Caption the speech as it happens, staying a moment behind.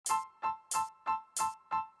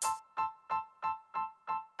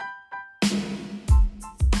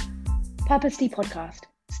Purposely Podcast,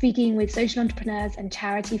 speaking with social entrepreneurs and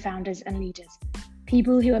charity founders and leaders,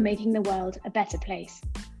 people who are making the world a better place.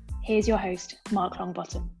 Here's your host, Mark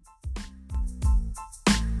Longbottom.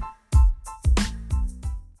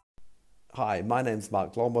 Hi, my name's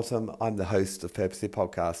Mark Longbottom. I'm the host of Purposely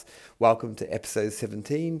Podcast. Welcome to episode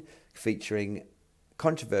 17, featuring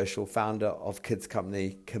controversial founder of Kids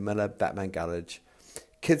Company, Camilla Batman-Gallagher.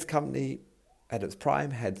 Kids Company, at its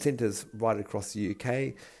prime, had centres right across the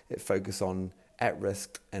UK. It focused on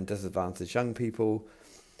at-risk and disadvantaged young people,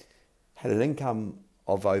 had an income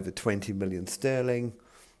of over 20 million sterling,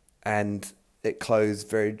 and it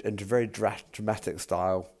closed in a very dramatic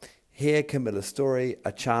style. Hear Camilla's story,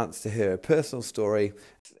 a chance to hear her personal story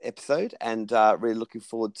episode, and really looking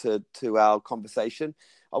forward to our conversation.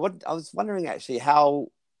 I was wondering actually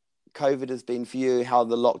how COVID has been for you, how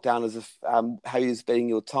the lockdown is, how you're spending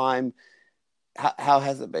your time. How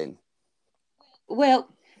has it been? Well,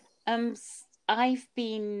 I've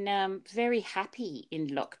been very happy in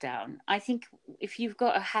lockdown. I think if you've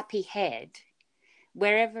got a happy head,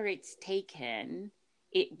 wherever it's taken,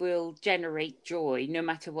 it will generate joy no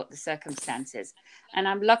matter what the circumstances. And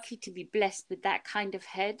I'm lucky to be blessed with that kind of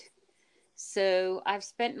head. So I've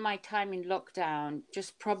spent my time in lockdown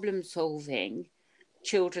just problem solving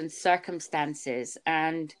children's circumstances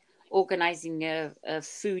and organizing a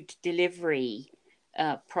food delivery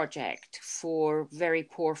project for very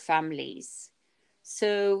poor families.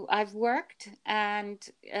 So I've worked and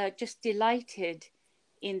just delighted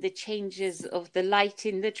in the changes of the light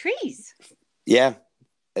in the trees. Yeah.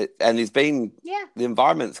 And it's been, the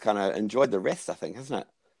environment's kind of enjoyed the rest, I think, hasn't it?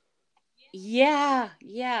 Yeah.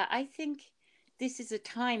 I think this is a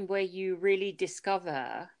time where you really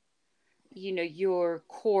discover, your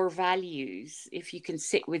core values, if you can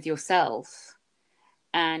sit with yourself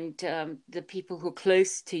and the people who are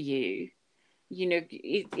close to you.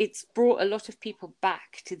 It's brought a lot of people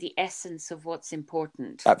back to the essence of what's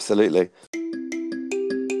important. Absolutely.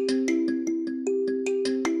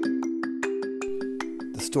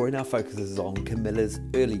 The story now focuses on Camilla's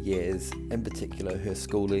early years, in particular her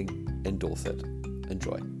schooling in Dorset.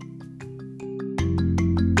 Enjoy.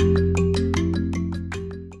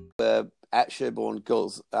 At Sherborne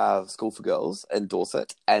Girls School for Girls in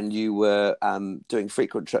Dorset, and you were doing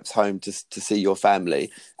frequent trips home to see your family.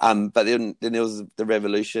 But then there was the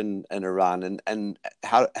revolution in Iran, and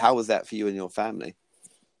how was that for you and your family?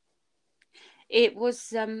 It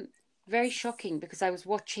was very shocking because I was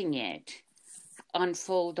watching it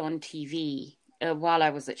unfold on TV while I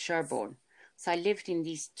was at Sherborne. So I lived in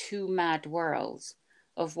these two mad worlds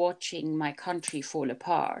of watching my country fall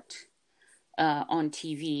apart on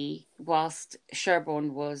TV, whilst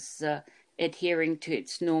Sherborne was adhering to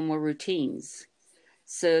its normal routines.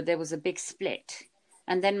 So there was a big split.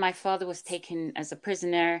 And then my father was taken as a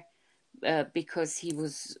prisoner because he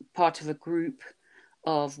was part of a group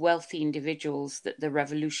of wealthy individuals that the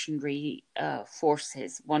revolutionary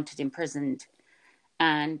forces wanted imprisoned.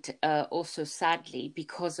 And also, sadly,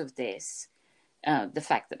 because of this, the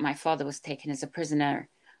fact that my father was taken as a prisoner,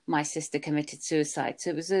 my sister committed suicide. So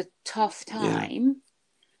it was a tough time.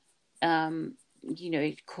 Yeah.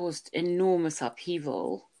 It caused enormous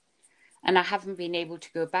upheaval. And I haven't been able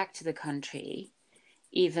to go back to the country,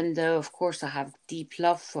 even though, of course, I have deep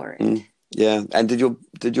love for it. Yeah. And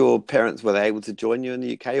did your parents, were they able to join you in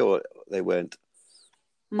the UK or they weren't?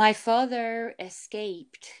 My father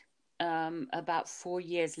escaped about 4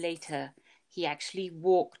 years later. He actually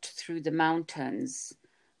walked through the mountains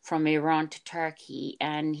from Iran to Turkey,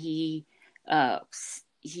 and he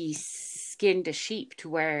skinned a sheep to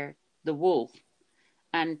wear the wool.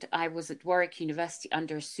 And I was at Warwick University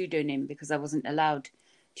under a pseudonym because I wasn't allowed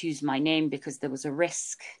to use my name because there was a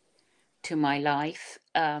risk to my life.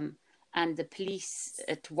 And the police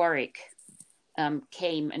at Warwick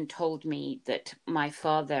came and told me that my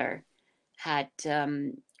father had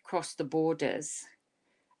crossed the borders,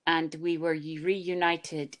 and we were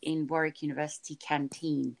reunited in Warwick University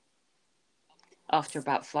canteen after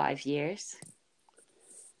about 5 years.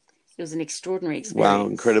 It was an extraordinary experience. Wow,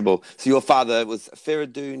 incredible. So your father was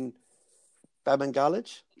Feridun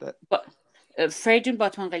Batman-Gallagher? Feridun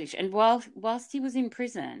Batman-Gallagher. And whilst he was in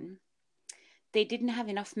prison, they didn't have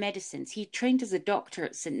enough medicines. He trained as a doctor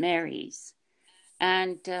at St. Mary's.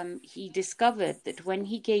 And he discovered that when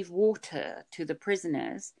he gave water to the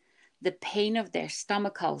prisoners, the pain of their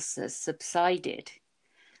stomach ulcers subsided.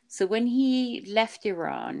 So when he left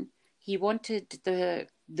Iran, he wanted the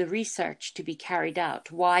research to be carried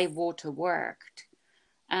out, why water worked.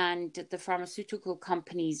 And the pharmaceutical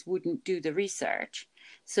companies wouldn't do the research.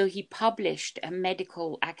 So he published a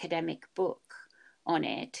medical academic book on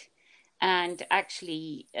it. And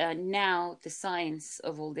actually, now the science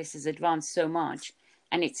of all this has advanced so much,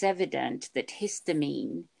 and it's evident that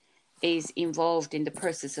histamine is involved in the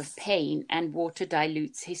process of pain, and water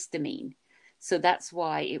dilutes histamine. So that's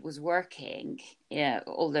why it was working,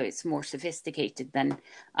 although it's more sophisticated than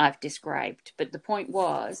I've described. But the point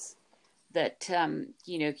was that,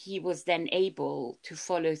 he was then able to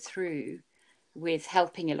follow through with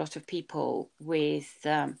helping a lot of people with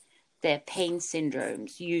their pain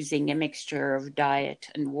syndromes using a mixture of diet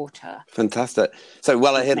and water. Fantastic. So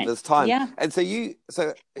well ahead of his time. Yeah. And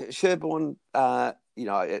so Sherborne,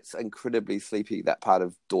 it's incredibly sleepy, that part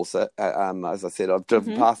of Dorset. As I said, I've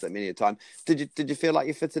driven past it many a time. Did you feel like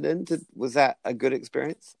you fitted in? Was that a good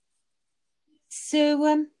experience? So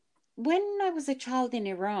when I was a child in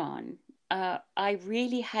Iran, I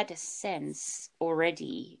really had a sense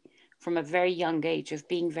already from a very young age of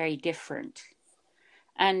being very different.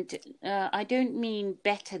 And I don't mean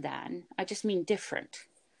better than, I just mean different.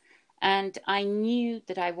 And I knew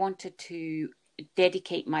that I wanted to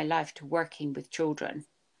dedicate my life to working with children.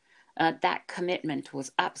 That commitment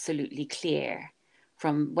was absolutely clear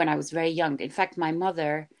from when I was very young. In fact, my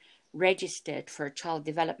mother registered for a child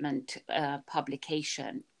development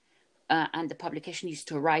publication, and the publication used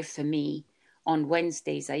to arrive for me on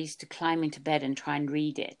Wednesdays. I used to climb into bed and try and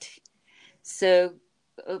read it. So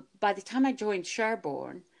by the time I joined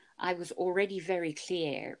Sherborne, I was already very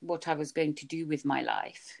clear what I was going to do with my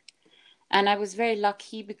life. And I was very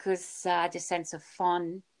lucky because I had a sense of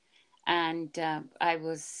fun, and I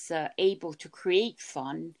was able to create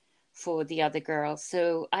fun for the other girls.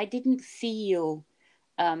 So I didn't feel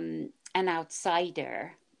an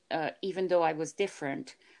outsider, even though I was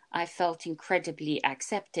different. I felt incredibly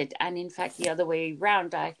accepted. And in fact, the other way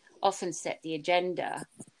around, I often set the agenda,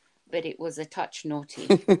 but it was a touch naughty.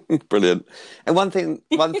 Brilliant. And one thing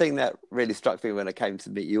that really struck me when I came to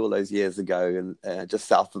meet you all those years ago, and just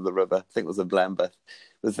south of the river, I think it was in Lambeth,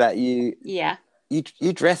 was that you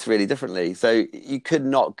dress really differently. So you could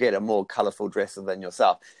not get a more colourful dresser than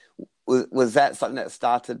yourself. Was that something that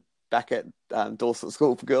started back at Dorset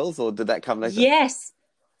School for Girls, or did that come later? Yes.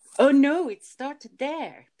 Oh, no, it started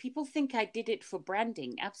there. People think I did it for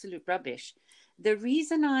branding. Absolute rubbish. The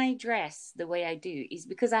reason I dress the way I do is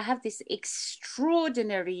because I have this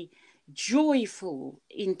extraordinary, joyful,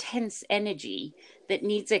 intense energy that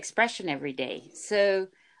needs expression every day. So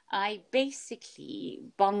I basically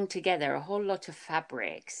bung together a whole lot of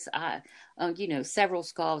fabrics, several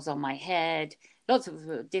scarves on my head, lots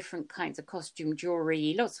of different kinds of costume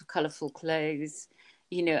jewelry, lots of colorful clothes,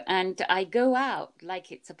 and I go out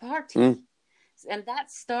like it's a party. And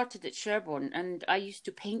that started at Sherborne, and I used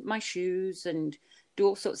to paint my shoes and do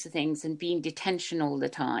all sorts of things and be in detention all the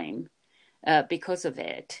time because of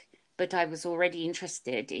it. But I was already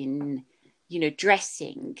interested in,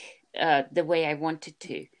 dressing the way I wanted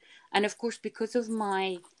to. And of course, because of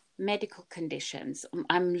my medical conditions,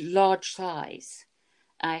 I'm large size.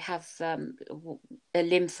 I have a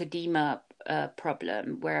lymphedema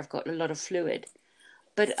problem where I've got a lot of fluid.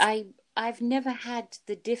 But I've never had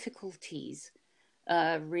the difficulties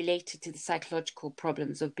related to the psychological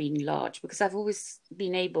problems of being large, because I've always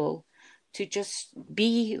been able to just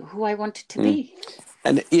be who I wanted to be.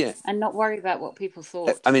 And not worry about what people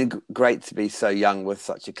thought. I mean, great to be so young with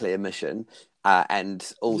such a clear mission.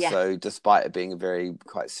 And also, despite it being a very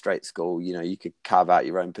quite straight school, you could carve out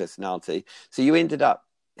your own personality. So you ended up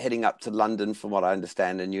heading up to London, from what I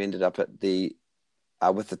understand, and you ended up at the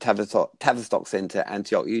with the Tavistock Centre,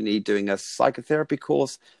 Antioch Uni, doing a psychotherapy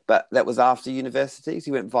course, but that was after university, so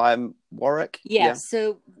you went via Warwick? Yeah,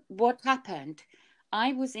 so what happened,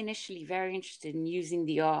 I was initially very interested in using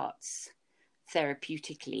the arts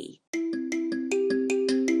therapeutically.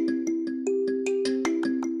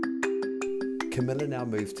 Camilla now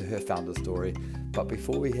moves to her founder story, but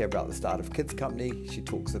before we hear about the start of Kids Company, she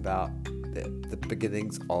talks about the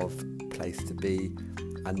beginnings of Place to Be,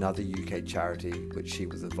 another UK charity which she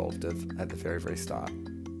was involved with at the very, very start.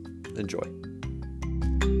 Enjoy.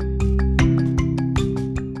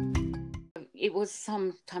 It was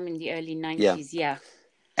sometime in the early 90s,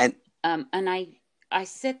 And I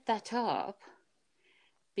set that up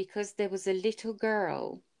because there was a little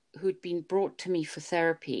girl who'd been brought to me for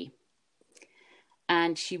therapy,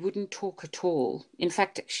 and she wouldn't talk at all. In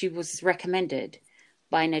fact, she was recommended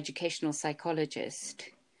by an educational psychologist.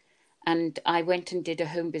 And I went and did a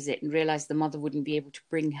home visit and realized the mother wouldn't be able to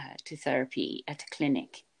bring her to therapy at a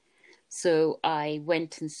clinic. So I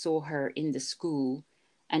went and saw her in the school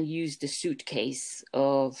and used a suitcase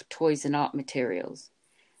of toys and art materials.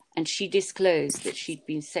 And she disclosed that she'd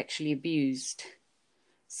been sexually abused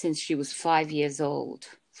since she was 5 years old,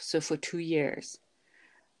 so for 2 years.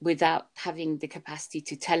 without having the capacity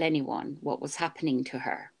to tell anyone what was happening to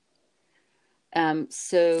her.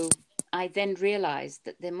 So I then realized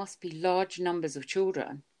that there must be large numbers of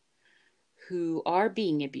children who are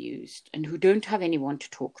being abused and who don't have anyone to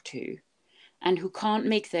talk to and who can't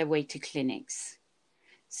make their way to clinics.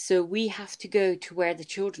 So we have to go to where the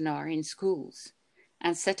children are in schools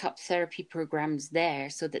and set up therapy programs there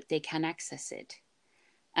so that they can access it.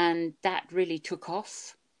 And that really took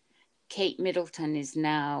off. Kate Middleton is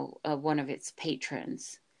now one of its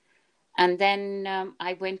patrons. And then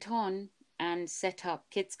I went on and set up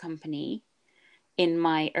Kids Company in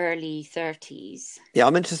my early 30s. Yeah,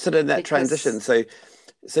 I'm interested in that transition.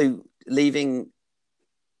 So leaving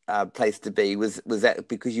Place to Be, was that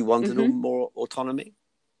because you wanted more autonomy?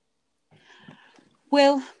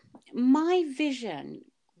 Well, my vision,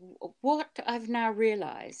 what I've now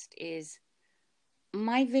realized is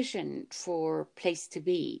my vision for Place to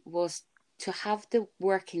Be was to have the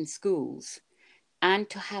work in schools and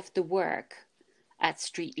to have the work at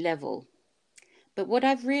street level. But what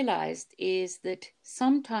I've realized is that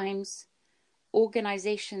sometimes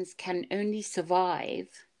organizations can only survive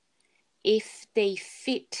if they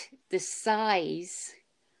fit the size,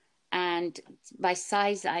 and by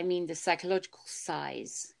size I mean the psychological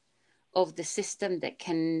size of the system that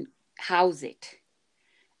can house it.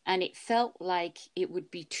 And it felt like it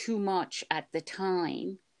would be too much at the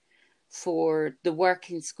time for the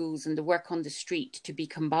work in schools and the work on the street to be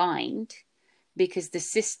combined, because the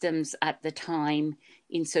systems at the time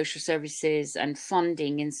in social services and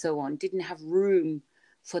funding and so on didn't have room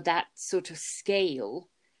for that sort of scale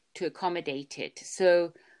to accommodate it.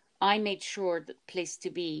 So I made sure that Place to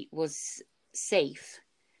Be was safe.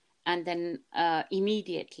 And then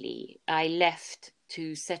immediately I left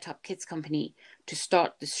to set up Kids Company to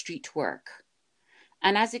start the street work.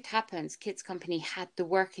 And as it happens, Kids Company had the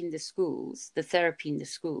work in the schools, the therapy in the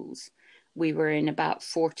schools. We were in about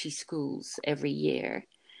 40 schools every year.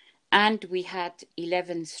 And we had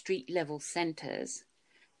 11 street level centres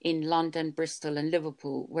in London, Bristol and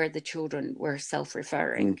Liverpool, where the children were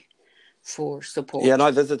self-referring for support. Yeah, and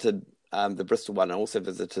I visited the Bristol one. I also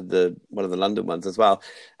visited one of the London ones as well.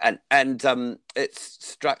 And it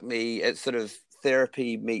struck me, it's sort of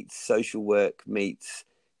therapy meets social work meets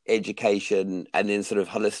education and then sort of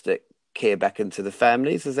holistic care back into the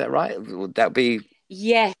families. Is that right? Would that be?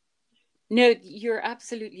 Yeah. No, you're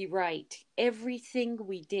absolutely right. Everything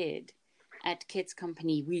we did at Kids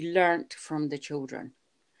Company, we learnt from the children.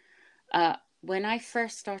 When I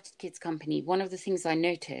first started Kids Company, one of the things I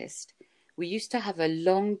noticed, we used to have a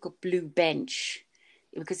long blue bench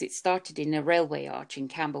because it started in a railway arch in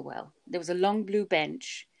Camberwell. There was a long blue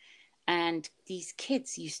bench and these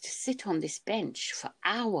kids used to sit on this bench for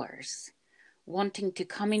hours wanting to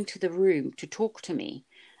come into the room to talk to me.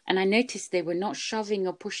 And I noticed they were not shoving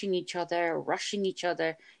or pushing each other or rushing each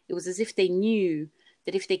other. It was as if they knew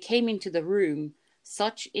that if they came into the room,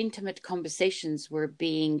 such intimate conversations were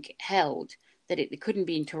being held that it couldn't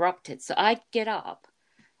be interrupted. So I'd get up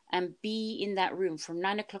and be in that room from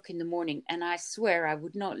 9 o'clock in the morning. And I swear I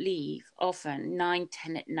would not leave often 9,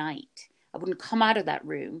 10 at night. I wouldn't come out of that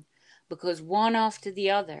room because one after the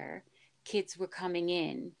other, kids were coming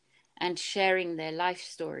in and sharing their life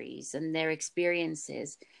stories and their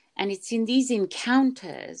experiences. And it's in these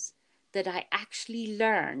encounters that I actually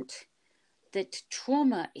learned that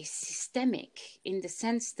trauma is systemic in the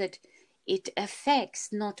sense that it affects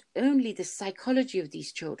not only the psychology of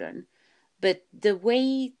these children, but the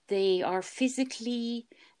way they are physically,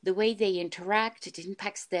 the way they interact, it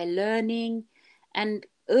impacts their learning. And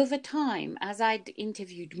over time, as I'd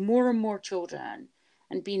interviewed more and more children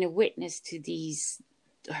and been a witness to these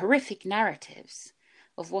horrific narratives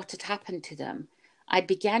of what had happened to them, I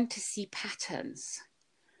began to see patterns.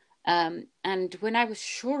 And when I was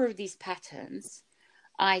sure of these patterns,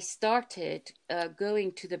 I started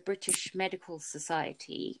going to the British Medical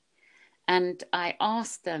Society and I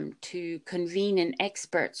asked them to convene an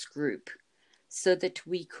experts group so that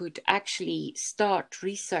we could actually start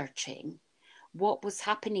researching what was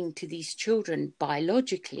happening to these children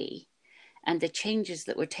biologically and the changes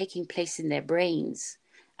that were taking place in their brains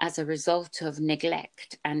as a result of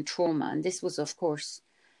neglect and trauma. And this was, of course,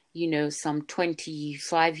 some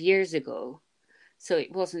 25 years ago. So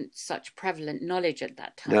it wasn't such prevalent knowledge at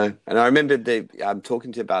that time. No, and I remember I'm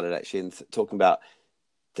talking to you about it actually, and talking about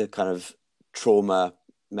the kind of trauma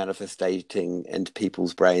manifesting into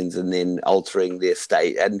people's brains and then altering their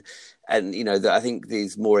state. And I think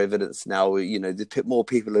there's more evidence now. More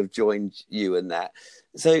people have joined you in that.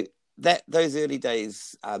 So those early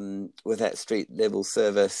days with that street level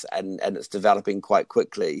service and it's developing quite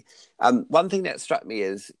quickly. One thing that struck me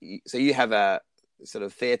is, so you have sort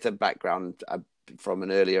of theatre background from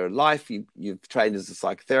an earlier life. You've trained as a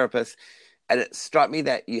psychotherapist, and it struck me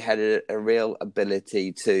that you had a real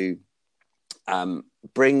ability to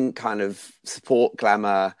bring kind of support,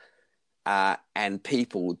 glamour, and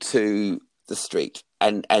people to the street.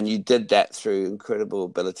 And you did that through incredible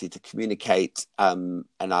ability to communicate and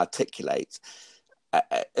articulate.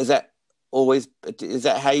 Is that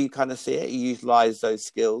how you kind of see it? You utilize those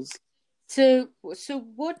skills? So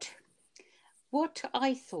what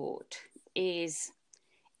I thought is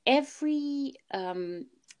every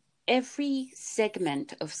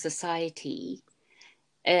segment of society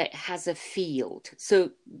has a field.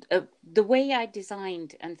 So the way I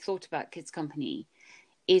designed and thought about Kids Company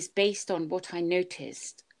is based on what I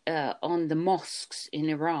noticed on the mosques in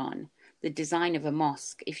Iran, the design of a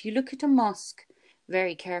mosque. If you look at a mosque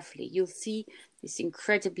very carefully, you'll see this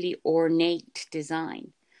incredibly ornate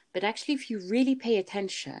design. But actually, if you really pay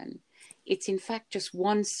attention, it's in fact just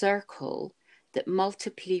one circle that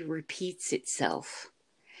multiply repeats itself.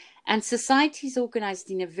 And society is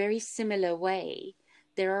organized in a very similar way.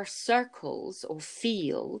 There are circles or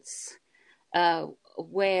fields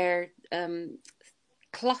where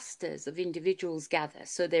clusters of individuals gather.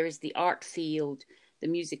 So there is the art field, the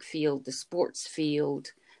music field, the sports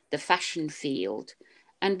field, the fashion field.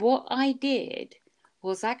 And what I did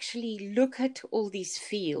was actually look at all these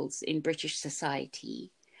fields in British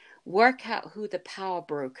society, work out who the power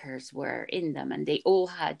brokers were in them, and they all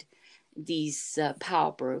had these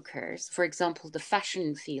power brokers. For example, the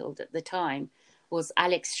fashion field at the time was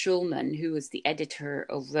Alex Schulman, who was the editor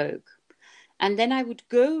of Vogue. And then I would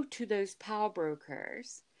go to those power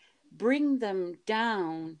brokers, bring them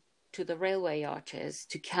down to the railway arches,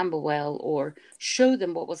 to Camberwell, or show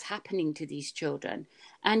them what was happening to these children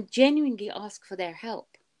and genuinely ask for their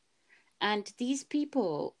help. And these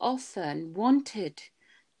people often wanted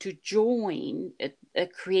to join a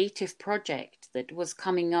creative project that was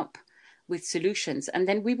coming up with solutions. And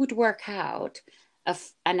then we would work out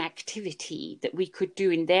an activity that we could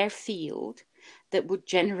do in their field that would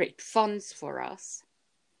generate funds for us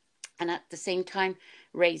and at the same time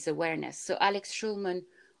raise awareness. So Alex Schulman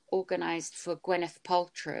organized for Gwyneth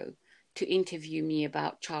Paltrow to interview me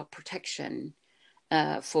about child protection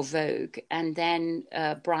for Vogue. And then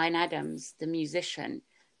Bryan Adams, the musician,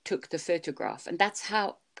 took the photograph. And that's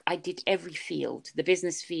how I did every field, the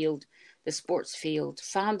business field, the sports field,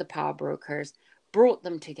 found the power brokers, brought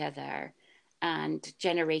them together and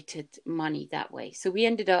generated money that way. So we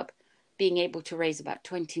ended up being able to raise about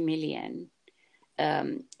 20 million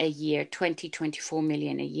a year, 24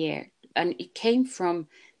 million a year. And it came from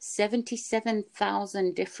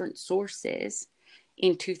 77,000 different sources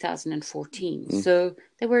in 2014. So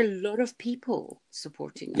there were a lot of people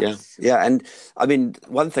supporting us. Yeah. And I mean,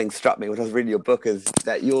 one thing struck me when I was reading your book is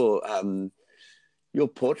that your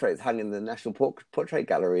portraits hung in the National Portrait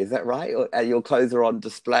Gallery. Is that right? Or your clothes are on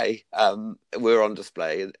display. Were on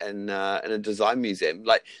display in a design museum.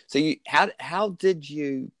 Like, so how did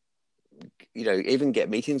you even get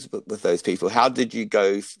meetings with those people? How did you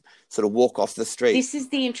go sort of walk off the street? This is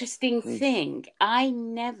the interesting thing.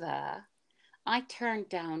 I turned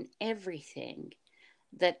down everything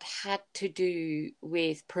that had to do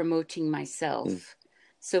with promoting myself.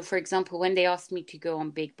 So, for example, when they asked me to go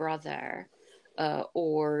on Big Brother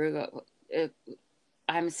or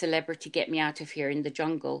I'm a celebrity, get me out of here, in the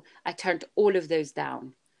jungle, I turned all of those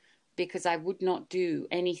down because I would not do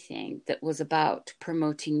anything that was about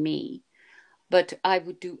promoting me. But I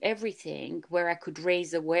would do everything where I could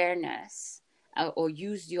raise awareness or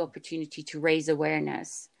use the opportunity to raise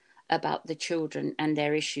awareness about the children and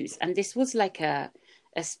their issues. And this was like a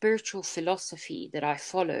spiritual philosophy that I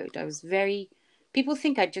followed. People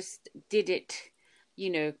think I just did it,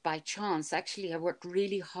 by chance. Actually, I worked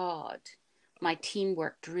really hard. My team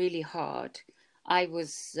worked really hard. I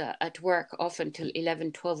was at work often till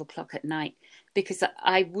 11, 12 o'clock at night because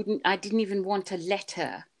I didn't even want a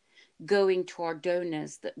letter going to our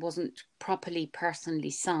donors that wasn't properly personally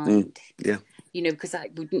signed. Because I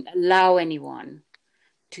wouldn't allow anyone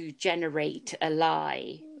to generate a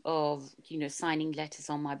lie of, signing letters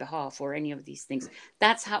on my behalf or any of these things.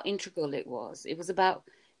 That's how integral it was. It was about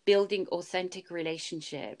building authentic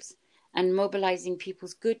relationships and mobilizing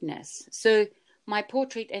people's goodness. So my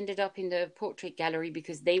portrait ended up in the portrait gallery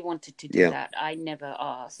because they wanted to do that. I never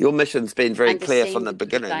asked. Your mission's been very clear from the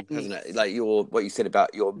beginning, hasn't it? Like what you said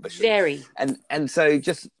about your mission. Very. And so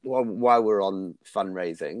just while we're on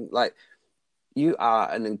fundraising, like, you are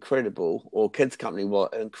an incredible, or Kids Company were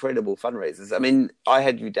incredible fundraisers. I mean, I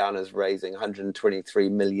had you down as raising £123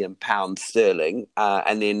 million sterling,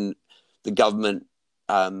 and then the government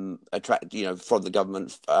attract, from the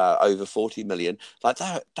government, over 40 million. Like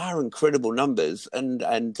they're incredible numbers, and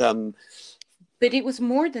but it was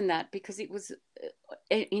more than that, because it was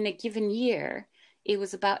in a given year, it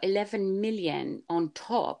was about 11 million on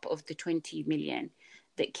top of the 20 million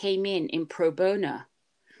that came in pro bono.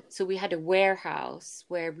 So we had a warehouse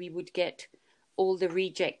where we would get all the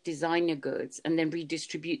reject designer goods and then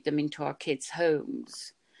redistribute them into our kids'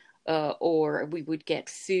 homes. Or we would get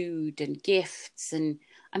food and gifts. And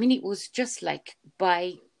I mean, it was just like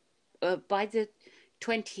by the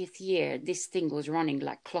 20th year, this thing was running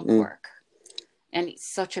like clockwork. And it's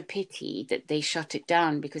such a pity that they shut it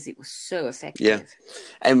down, because it was so effective. Yeah.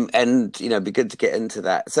 And it'd be good to get into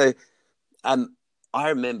that. So I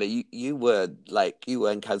remember you were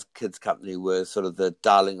in Kids Company were sort of the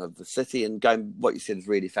darling of the city, and what you said is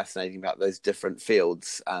really fascinating about those different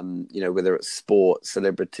fields, whether it's sport,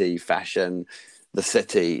 celebrity, fashion, the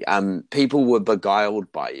city, people were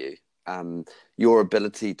beguiled by you. Your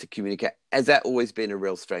ability to communicate, has that always been a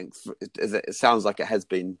real strength? It sounds like it has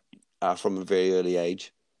been from a very early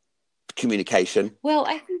age, communication. Well,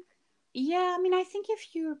 I think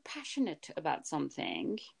if you're passionate about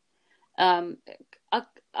something,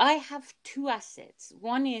 I have two assets.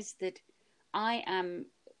 One is that I am,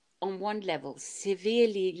 on one level,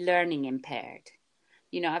 severely learning impaired.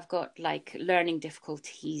 I've got like learning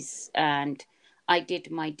difficulties, and I did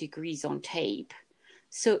my degrees on tape.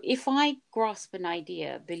 So if I grasp an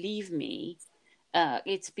idea, believe me,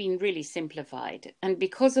 it's been really simplified. And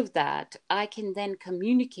because of that, I can then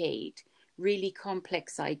communicate really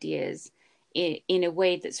complex ideas in a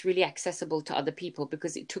way that's really accessible to other people,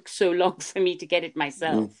 because it took so long for me to get it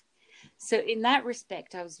myself. So in that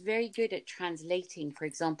respect, I was very good at translating, for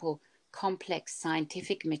example, complex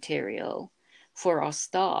scientific material for our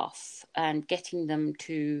staff and getting them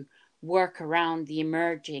to work around the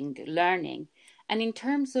emerging learning. And in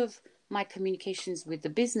terms of my communications with the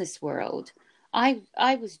business world, I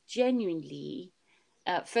was genuinely,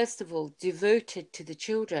 first of all, devoted to the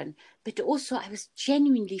children, but also I was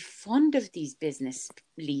genuinely fond of these business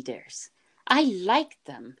leaders. I liked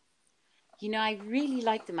them. I really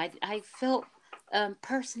liked them. I felt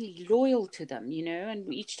personally loyal to them,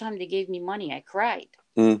 and each time they gave me money, I cried.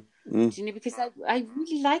 Because I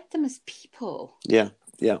really liked them as people. Yeah.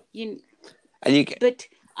 But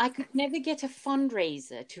I could never get a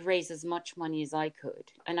fundraiser to raise as much money as I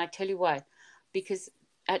could. And I tell you why. Because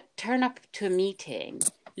I turn up to a meeting,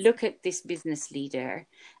 look at this business leader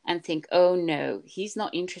and think, oh no, he's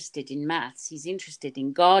not interested in maths. He's interested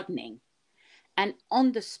in gardening. And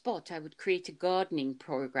on the spot, I would create a gardening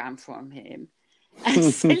program for him and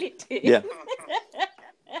sell it to him.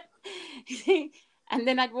 And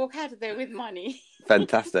then I'd walk out of there with money.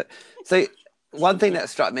 Fantastic. So one thing that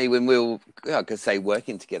struck me when we were, I could say,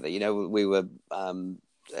 working together, we were...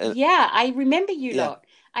 I remember you lot.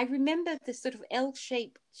 I remember the sort of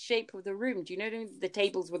L-shape of the room. Do you know the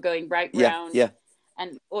tables were going right round? Yeah.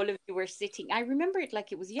 And all of you were sitting. I remember it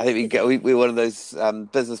like it was yesterday. I think we were one of those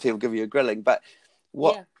business people give you a grilling. But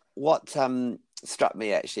what struck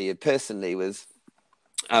me actually personally was,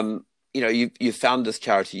 you found this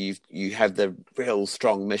charity. You have the real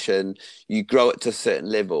strong mission. You grow it to a certain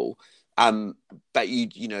level. But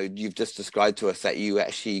you've just described to us that you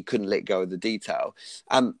actually couldn't let go of the detail.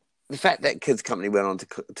 The fact that Kids Company went on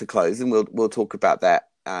to close, and we'll talk about that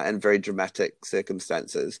in very dramatic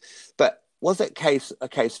circumstances. But was it a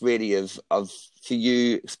case really of for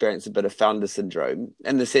you experience a bit of founder syndrome,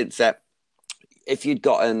 in the sense that if you'd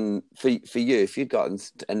gotten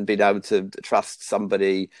and been able to trust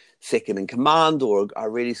somebody second in command, or a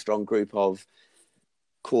really strong group of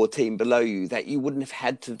core team below you, that you wouldn't have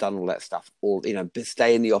had to have done all that stuff, or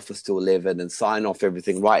stay in the office till 11 and sign off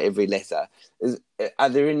everything, write every letter. Are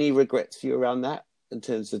there any regrets for you around that, in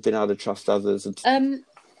terms of being able to trust others?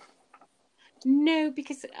 No,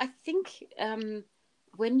 because I think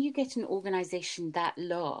when you get an organization that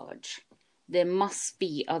large, there must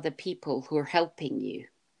be other people who are helping you,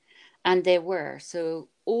 and there were. So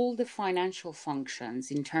all the financial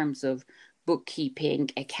functions, in terms of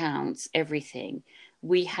bookkeeping, accounts, everything,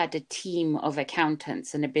 we had a team of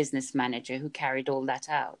accountants and a business manager who carried all that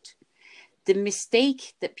out. The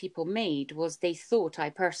mistake that people made was they thought I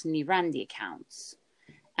personally ran the accounts,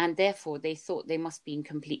 and therefore they thought they must be in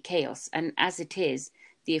complete chaos. And as it is,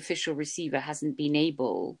 the official receiver hasn't been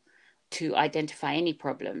able to identify any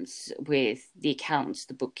problems with the accounts,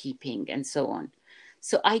 the bookkeeping, and so on.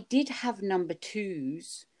 So I did have number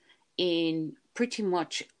twos in pretty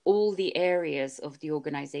much all the areas of the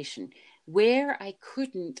organization. Where I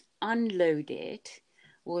couldn't unload it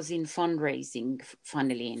was in fundraising,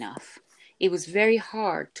 funnily enough. It was very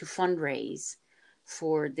hard to fundraise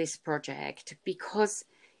for this project because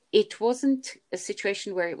it wasn't a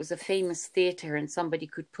situation where it was a famous theatre and somebody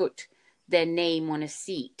could put their name on a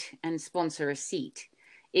seat and sponsor a seat.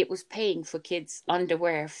 It was paying for kids'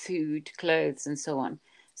 underwear, food, clothes, and so on.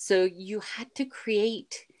 So you had to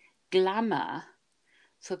create glamour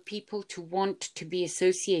for people to want to be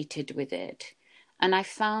associated with it. And I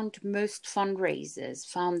found most fundraisers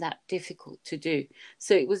found that difficult to do.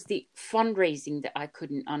 So it was the fundraising that I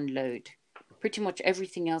couldn't unload. Pretty much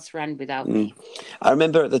everything else ran without me. I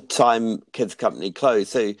remember at the time Kids Company closed,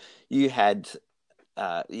 so you had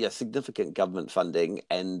significant government funding,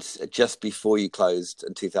 and just before you closed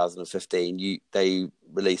in 2015, they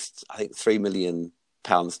released, I think, £3 million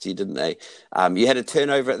to you, didn't they? You had a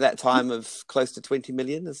turnover at that time of close to 20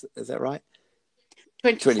 million. Is that right?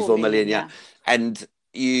 24 million, yeah. And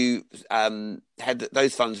you had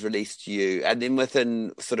those funds released to you, and then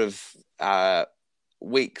within sort of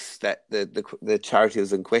weeks that the charity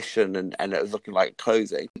was in question and it was looking like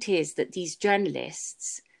closing. It is that these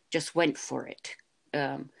journalists just went for it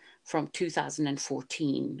from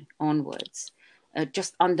 2014 onwards,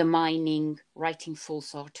 just undermining, writing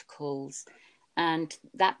false articles, and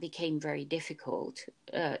that became very difficult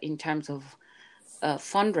in terms of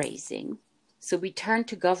fundraising. So we turned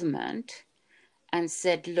to government and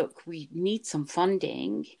said, look, we need some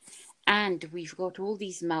funding, and we've got all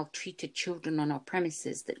these maltreated children on our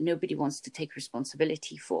premises that nobody wants to take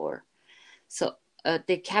responsibility for. So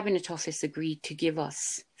the Cabinet Office agreed to give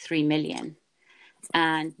us 3 million.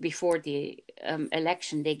 And before the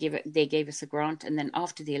election, they gave us a grant. And then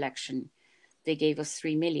after the election, they gave us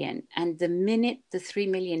 3 million. And the minute the 3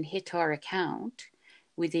 million hit our account,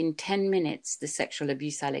 within 10 minutes, the sexual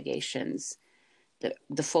abuse allegations,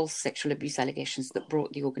 the false sexual abuse allegations that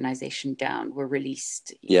brought the organization down were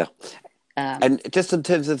released. Yeah. And just in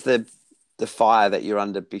terms of the fire that you're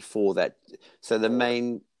under before that, so the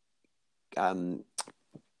main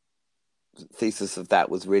thesis of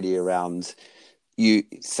that was really around you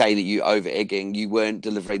saying that you over-egging, you weren't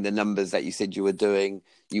delivering the numbers that you said you were doing,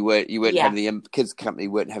 you weren't having the Kids Company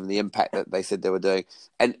weren't having the impact that they said they were doing,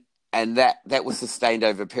 and that was sustained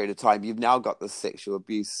over a period of time. You've now got this sexual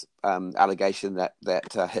abuse allegation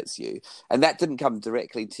that hits you, and that didn't come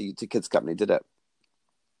directly to Kids Company, did it?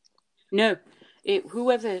 No,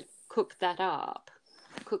 whoever cooked it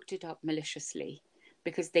up maliciously,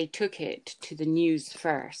 because they took it to the news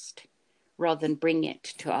first rather than bring it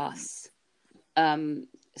to us.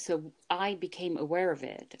 So I became aware of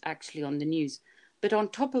it actually on the news. But on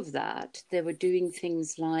top of that, they were doing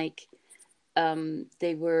things like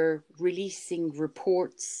they were releasing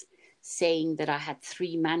reports saying that I had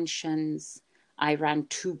 3 mansions, I ran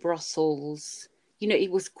 2 brothels. You know,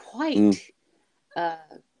 it was quite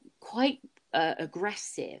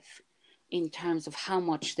aggressive in terms of how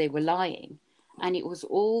much they were lying. And it was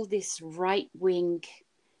all this right-wing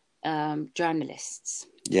journalists.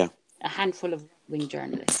 Yeah. A handful of right-wing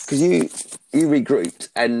journalists. Because you regrouped,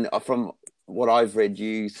 and from what I've read,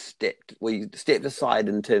 you stepped aside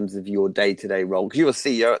in terms of your day-to-day role. Because you were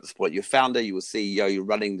CEO at this point, you're founder, you were CEO, you're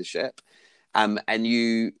running the ship, and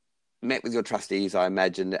you met with your trustees, I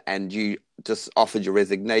imagine, and you just offered your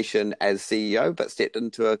resignation as CEO, but stepped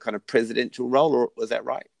into a kind of presidential role, or was that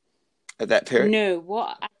right at that period? No,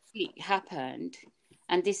 what actually happened,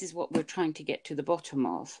 and this is what we're trying to get to the bottom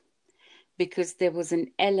of, because there was an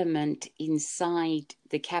element inside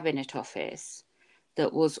the Cabinet Office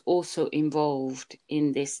that was also involved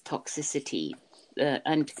in this toxicity,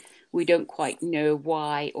 and we don't quite know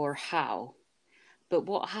why or how. But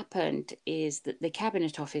what happened is that the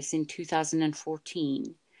Cabinet Office in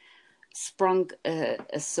 2014 sprung a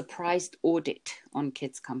surprise audit on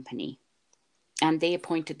Kids Company, and they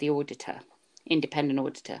appointed the auditor, independent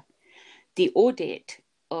auditor. The audit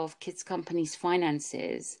of Kids Company's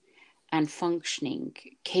finances and functioning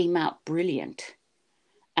came out brilliant.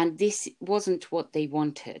 And this wasn't what they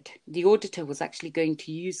wanted. The auditor was actually going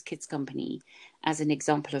to use Kids Company as an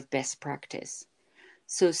example of best practice.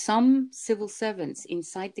 So some civil servants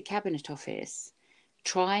inside the Cabinet Office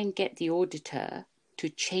try and get the auditor to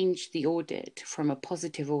change the audit from a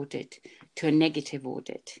positive audit to a negative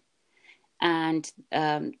audit. And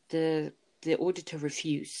the auditor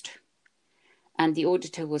refused. And the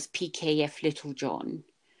auditor was PKF Littlejohn.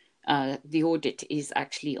 The audit is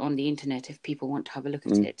actually on the internet if people want to have a look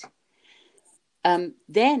at it.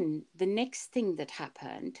 Then the next thing that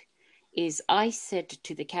happened is I said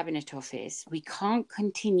to the Cabinet Office, we can't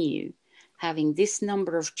continue having this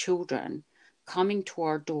number of children coming to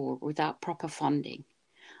our door without proper funding.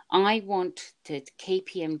 I wanted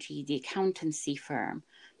KPMG, the accountancy firm,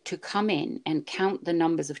 to come in and count the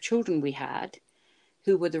numbers of children we had,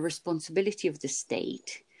 who were the responsibility of the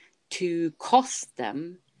state, to cost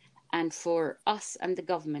them, and for us and the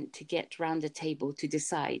government to get round the table to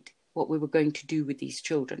decide what we were going to do with these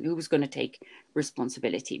children, who was going to take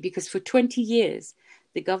responsibility. Because for 20 years,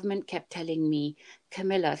 the government kept telling me,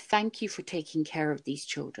 Camilla, thank you for taking care of these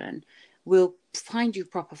children. We'll find you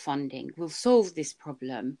proper funding. We'll solve this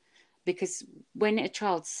problem. Because when a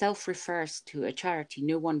child self-refers to a charity,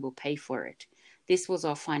 no one will pay for it. This was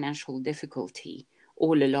our financial difficulty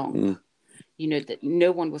all along. That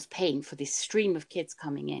no one was paying for this stream of kids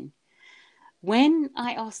coming in. When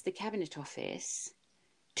I asked the Cabinet Office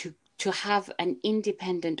to have an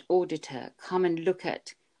independent auditor come and look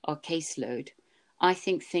at our caseload, I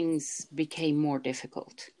think things became more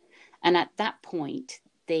difficult. And at that point,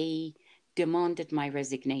 they demanded my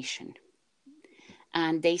resignation.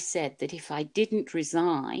 And they said that if I didn't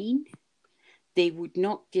resign, they would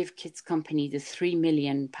not give Kids Company the £3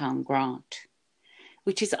 million grant,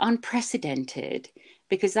 which is unprecedented,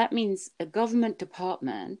 because that means a government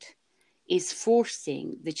department is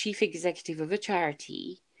forcing the chief executive of a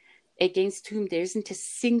charity, against whom there isn't a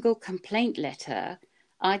single complaint letter,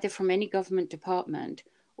 either from any government department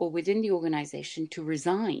or within the organization, to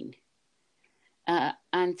resign,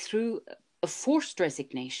 and through a forced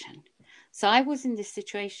resignation. So I was in this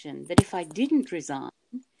situation that if I didn't resign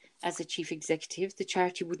as a chief executive, the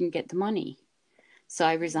charity wouldn't get the money. So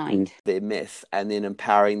I resigned. Their myth, and then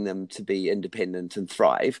empowering them to be independent and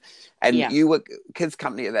thrive. And you were Kids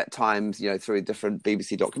Company at that time, through different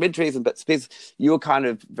BBC documentaries and bits and pieces, you were kind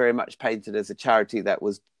of very much painted as a charity that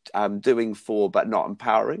was doing for but not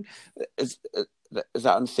empowering. Is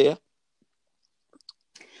that unfair?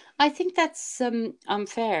 I think that's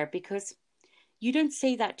unfair, because you don't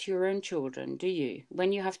say that to your own children, do you?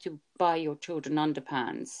 When you have to buy your children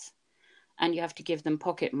underpants and you have to give them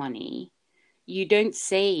pocket money, you don't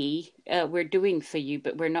say, we're doing for you,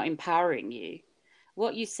 but we're not empowering you.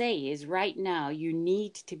 What you say is, right now, you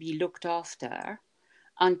need to be looked after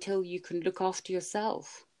until you can look after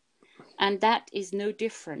yourself. And that is no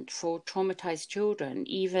different for traumatized children,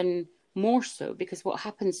 even more so, because what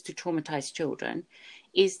happens to traumatized children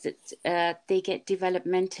is that they get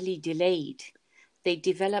developmentally delayed. They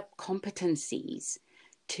develop competencies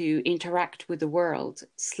to interact with the world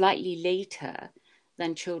slightly later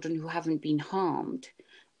than children who haven't been harmed,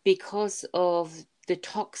 because of the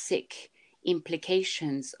toxic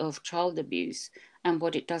implications of child abuse and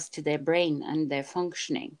what it does to their brain and their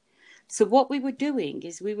functioning. So what we were doing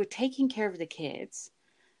is we were taking care of the kids,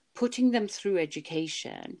 putting them through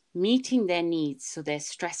education, meeting their needs so their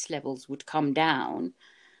stress levels would come down.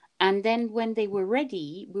 And then when they were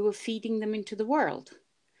ready, we were feeding them into the world.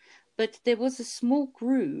 But there was a small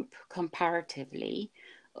group, comparatively,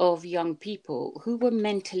 of young people who were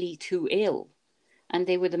mentally too ill, and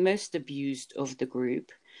they were the most abused of the group.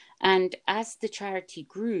 And as the charity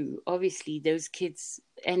grew, obviously those kids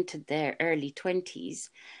entered their early 20s.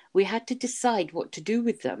 We had to decide what to do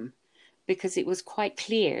with them, because it was quite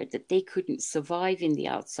clear that they couldn't survive in the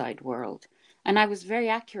outside world. And I was very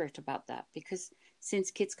accurate about that, because since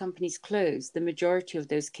Kids Companies closed, the majority of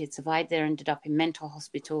those kids have either ended up in mental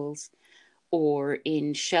hospitals or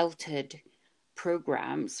in sheltered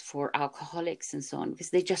programs for alcoholics and so on, because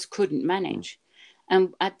they just couldn't manage.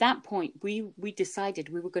 And at that point, we decided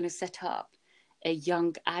we were going to set up a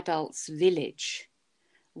young adults village,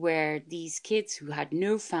 where these kids who had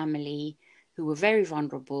no family, who were very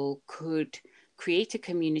vulnerable, could create a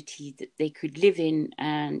community that they could live in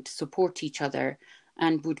and support each other,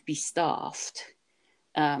 and would be staffed,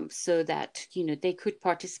 so that they could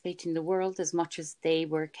participate in the world as much as they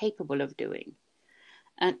were capable of doing.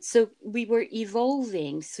 And so we were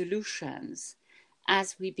evolving solutions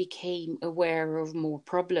as we became aware of more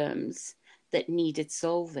problems that needed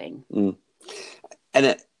solving.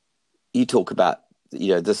 And you talk about,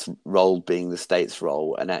 this role being the state's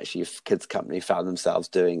role, and actually if Kids Company found themselves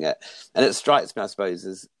doing it. And it strikes me, I suppose,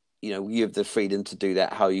 as, you have the freedom to do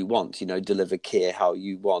that how you want, deliver care how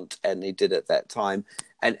you want. And they did at that time.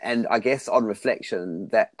 And I guess on reflection,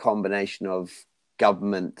 that combination of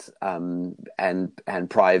government and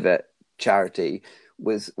private charity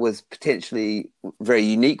was potentially a very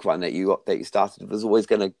unique one that you started. It was always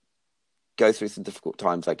going to go through some difficult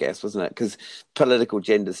times, I guess, wasn't it? Because political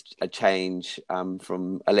genders change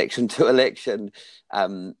from election to election,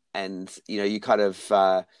 and you kind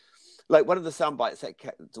of like one of the sound bites that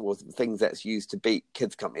was things that's used to beat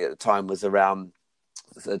Kids Company at the time was around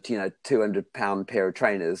 £200 pair of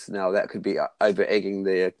trainers. Now that could be over egging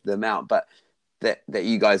the amount, but that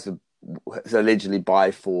you guys would allegedly buy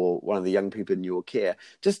for one of the young people in your care.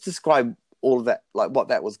 Just describe all of that, like what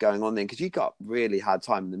that was going on then? Because you got really hard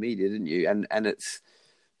time in the media, didn't you? And it's,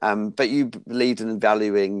 but you believed in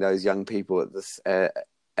valuing those young people at this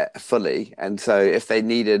fully. And so if they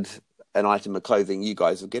needed an item of clothing, you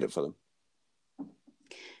guys would get it for them.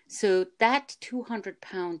 So that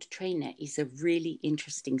 200-pound trainer is a really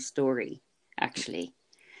interesting story, actually,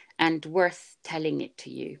 and worth telling it to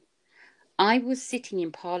you. I was sitting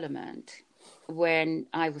in Parliament when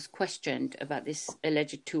I was questioned about this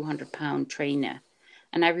alleged 200-pound trainer.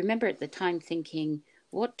 And I remember at the time thinking,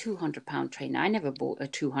 what 200-pound trainer? I never bought a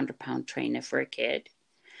 200-pound trainer for a kid.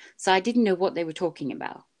 So I didn't know what they were talking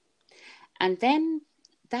about. And then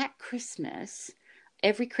that Christmas,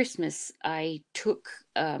 every Christmas, I took,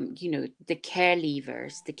 the care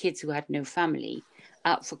leavers, the kids who had no family,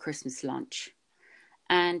 out for Christmas lunch.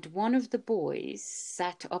 And one of the boys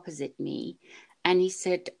sat opposite me and he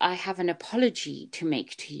said, I have an apology to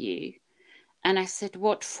make to you. And I said,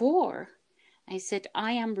 what for? I said,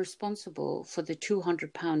 I am responsible for the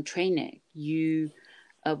 200-pound trainer you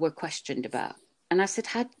were questioned about. And I said,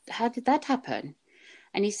 how did that happen?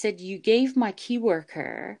 And he said, you gave my key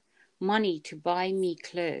worker money to buy me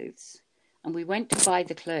clothes. And we went to buy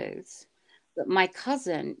the clothes. But my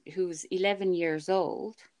cousin, who's 11 years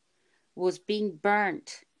old, was being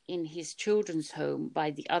burnt in his children's home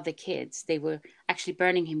by the other kids. They were actually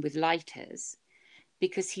burning him with lighters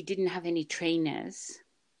because he didn't have any trainers.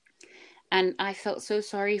 And I felt so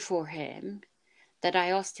sorry for him that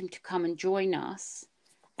I asked him to come and join us.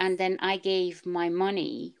 And then I gave my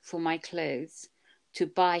money for my clothes to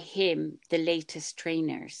buy him the latest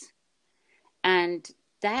trainers. And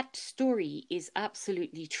that story is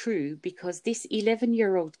absolutely true because this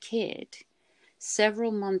 11-year-old kid,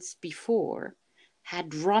 several months before,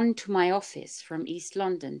 had run to my office from East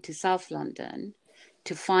London to South London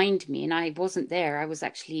to find me. And I wasn't there. I was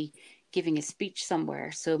actually giving a speech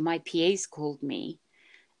somewhere. So my PAs called me.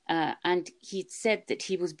 And he'd said that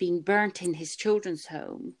he was being burnt in his children's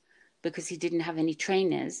home because he didn't have any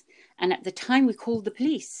trainers. And at the time, we called the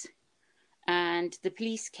police. And the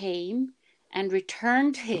police came and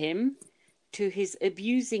returned him to his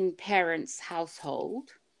abusing parents' household,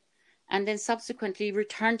 and then subsequently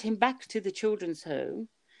returned him back to the children's home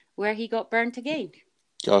where he got burnt again.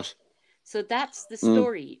 Gosh. So that's the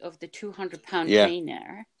story of the 200-pound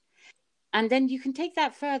trainer. And then you can take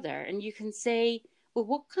that further and you can say, well,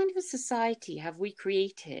 what kind of a society have we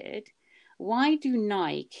created? Why do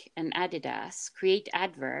Nike and Adidas create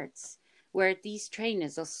adverts where these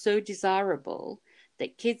trainers are so desirable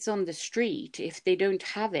that kids on the street, if they don't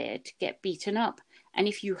have it, get beaten up? And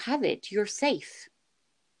if you have it, you're safe.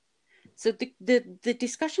 So the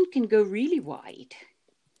discussion can go really wide,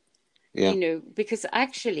 because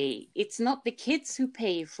actually it's not the kids who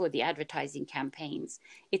pay for the advertising campaigns.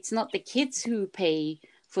 It's not the kids who pay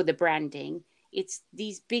for the branding. It's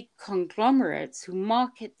these big conglomerates who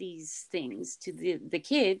market these things to the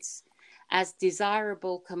kids as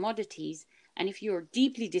desirable commodities. And if you're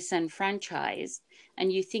deeply disenfranchised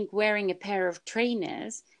and you think wearing a pair of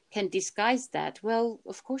trainers can disguise that, well,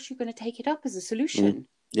 of course you're going to take it up as a solution.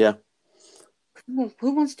 Yeah.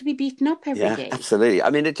 Who wants to be beaten up every day? Yeah, absolutely. I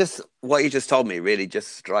mean, what you just told me really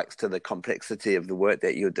just strikes to the complexity of the work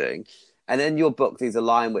that you're doing. And in your book, there's a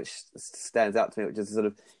line which stands out to me, which is sort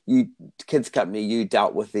of, Kids Company, you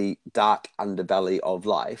dealt with the dark underbelly of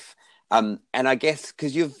life. And I guess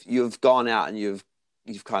because you've gone out and you've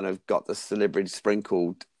kind of got the celebrity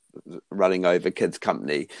sprinkled running over Kids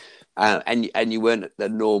Company, and you weren't the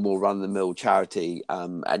normal run-of-the-mill charity,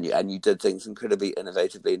 and you did things incredibly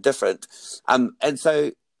innovatively and different, and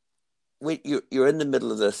so you're in the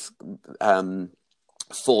middle of this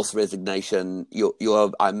forced resignation.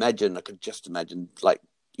 You're I could just imagine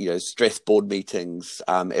stress board meetings,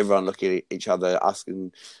 everyone looking at each other,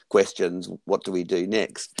 asking questions. What do we do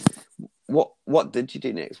next? What did you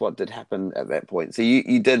do next? What did happen at that point? So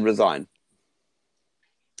you did resign.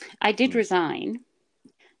 I did resign.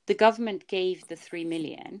 The government gave the 3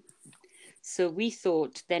 million. So we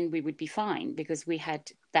thought then we would be fine because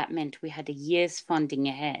that meant we had a year's funding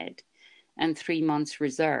ahead and 3 months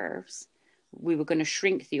reserves. We were going to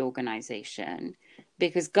shrink the organization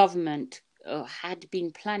because government had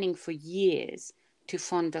been planning for years to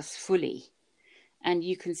fund us fully. And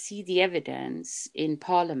you can see the evidence in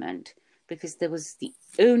Parliament because there was the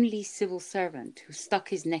only civil servant who stuck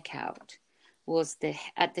his neck out was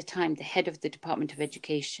at the time the head of the Department of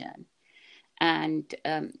Education. And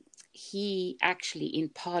he actually in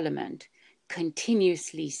Parliament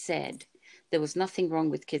continuously said there was nothing wrong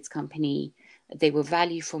with Kids Company. They were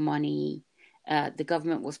value for money. The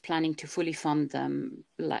government was planning to fully fund them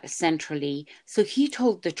centrally. So he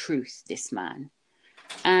told the truth, this man.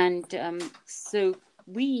 And so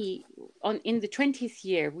in the 20th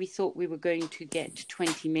year, we thought we were going to get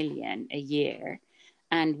 20 million a year,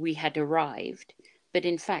 and we had arrived. But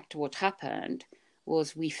in fact, what happened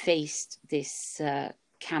was we faced this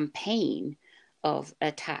campaign of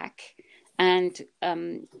attack, and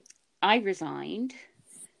I resigned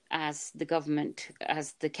as the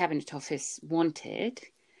Cabinet Office wanted,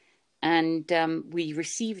 and we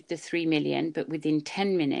received the 3 million, but within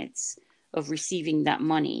 10 minutes of receiving that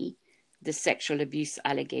money, the sexual abuse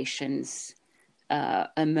allegations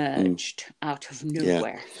emerged out of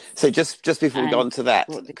nowhere. Yeah. So just before we go on to that,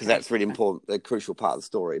 brought the because that's really crowd back. important, the crucial part of the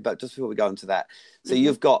story, but just before we go into that, so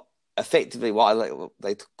you've got effectively what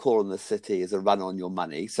they call in the city is a run on your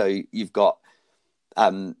money. So you've got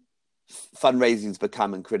fundraising's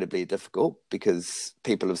become incredibly difficult because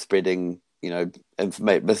people are spreading,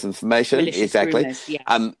 misinformation. Malicious Exactly. rumors, yeah.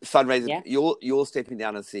 Fundraising. Yeah. You're stepping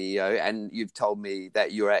down as CEO, and you've told me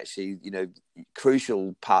that you're actually,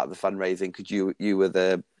 crucial part of the fundraising because you were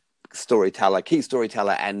the key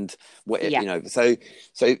storyteller, and so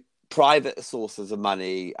private sources of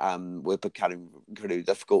money were becoming incredibly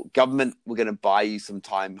difficult. Government were going to buy you some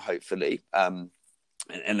time, hopefully.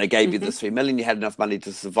 And they gave you the 3 million. You had enough money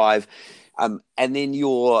to survive, and then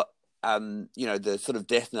your, the sort of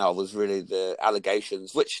death knell was really the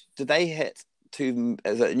allegations. Which did they hit to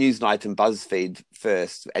as a Newsnight and BuzzFeed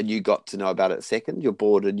first, and you got to know about it second? Your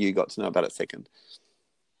board and you got to know about it second.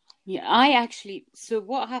 Yeah, so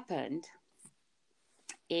what happened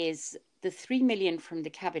is the 3 million from the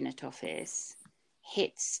Cabinet Office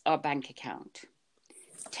hits our bank account.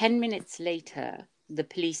 10 minutes later, the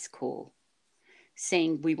police call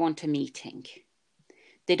saying we want a meeting.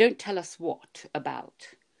 They don't tell us what about.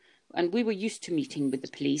 And we were used to meeting with the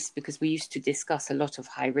police because we used to discuss a lot of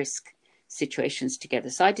high risk situations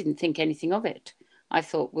together. So I didn't think anything of it. I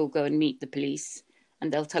thought we'll go and meet the police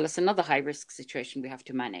and they'll tell us another high risk situation we have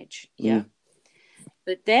to manage. Yeah.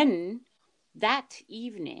 But then that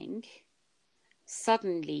evening,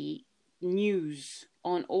 suddenly news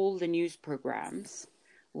on all the news programs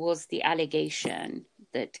was the allegation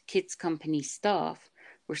that Kids Company staff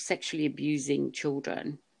were sexually abusing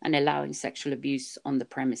children and allowing sexual abuse on the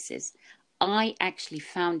premises. I actually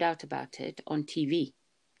found out about it on TV.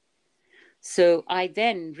 So I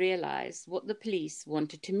then realized what the police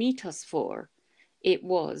wanted to meet us for. It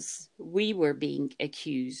was we were being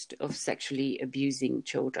accused of sexually abusing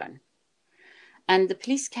children. And the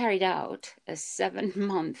police carried out a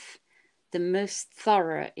 7-month, the most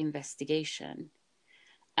thorough investigation.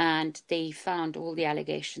 And they found all the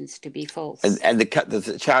allegations to be false. And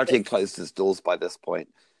the charity had closed its doors by this point.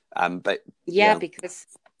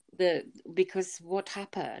 Because what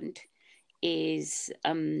happened is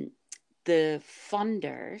the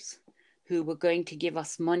funders who were going to give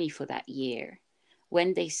us money for that year,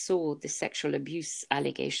 when they saw the sexual abuse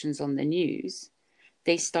allegations on the news,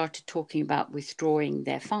 they started talking about withdrawing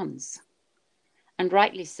their funds. And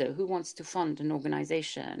rightly so. Who wants to fund an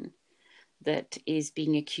organization that is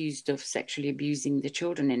being accused of sexually abusing the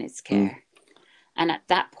children in its care? And at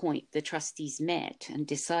that point, the trustees met and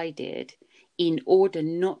decided, in order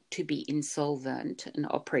not to be insolvent and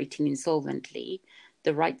operating insolvently,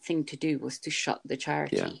 the right thing to do was to shut the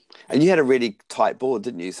charity. Yeah. And you had a really tight board,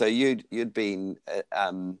 didn't you? So you'd been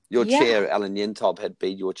your chair, Alan Yentob, had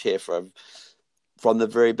been your chair from the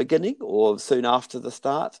very beginning or soon after the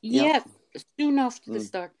start? Yeah, soon after the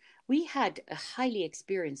start. We had a highly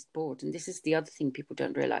experienced board, and this is the other thing people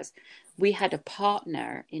don't realize. We had a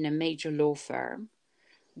partner in a major law firm.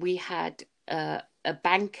 We had a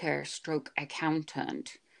banker stroke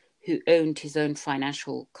accountant who owned his own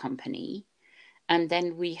financial company. And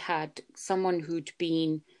then we had someone who'd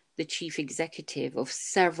been the chief executive of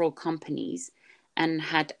several companies and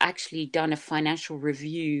had actually done a financial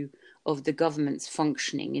review of the government's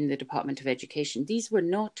functioning in the Department of Education. These were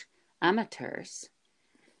not amateurs.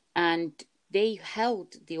 And they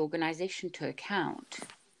held the organization to account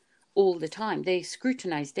all the time. They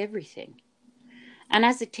scrutinized everything. And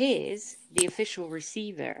as it is, the official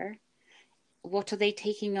receiver, what are they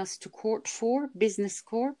taking us to court for? Business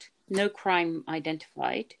court? No crime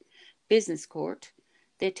identified. Business court.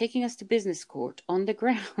 They're taking us to business court on the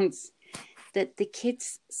grounds that the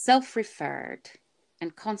kids self-referred,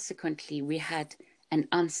 and consequently we had an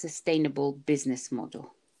unsustainable business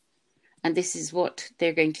model. And this is what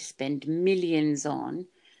they're going to spend millions on,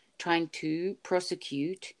 trying to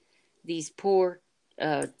prosecute these poor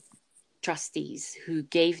trustees who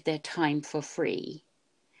gave their time for free,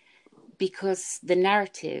 because the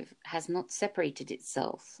narrative has not separated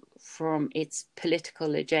itself from its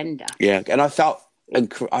political agenda. Yeah, and I felt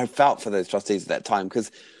for those trustees at that time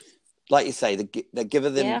because like you say, they're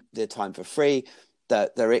giving them their time for free.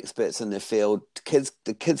 They're experts in their field.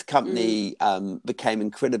 The kids company became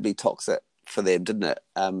incredibly toxic for them, didn't it?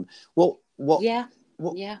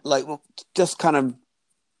 Just kind of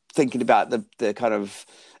thinking about the kind of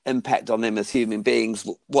impact on them as human beings.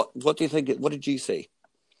 What do you think? What did you see?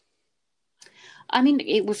 I mean,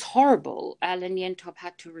 it was horrible. Alan Yentop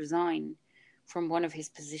had to resign from one of his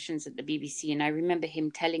positions at the BBC. And I remember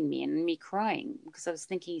him telling me and me crying because I was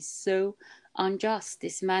thinking he's so unjust.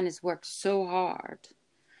 This man has worked so hard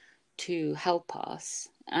to help us.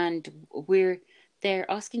 And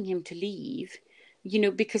they're asking him to leave,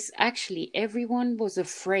 because actually everyone was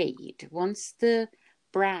afraid once the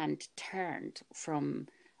brand turned from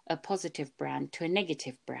a positive brand to a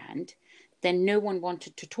negative brand, then no one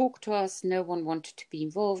wanted to talk to us, no one wanted to be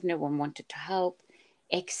involved, no one wanted to help,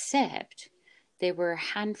 except there were a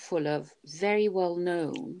handful of very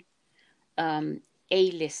well-known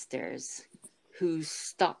A-listers who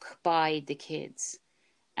stuck by the kids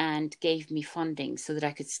and gave me funding so that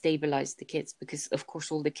I could stabilize the kids, because, of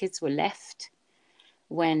course, all the kids were left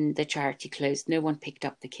when the charity closed. No one picked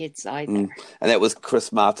up the kids either. And that was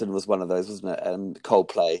Chris Martin was one of those, wasn't it? And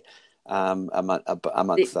Coldplay.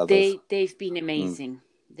 Amongst others. They've been amazing.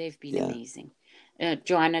 They've been amazing.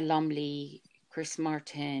 Joanna Lumley, Chris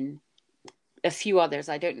Martin, a few others.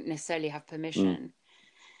 I don't necessarily have permission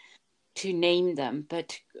to name them,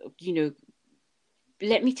 but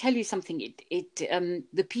let me tell you something.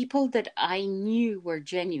 The people that I knew were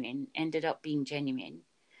genuine ended up being genuine,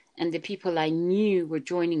 and the people I knew were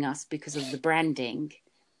joining us because of the branding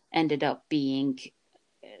ended up being,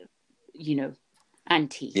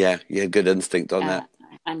 anti. Yeah, you had good instinct on that.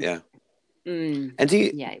 And do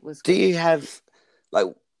you? Yeah, it was. Do you have,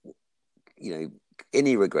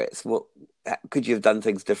 any regrets? What could you have done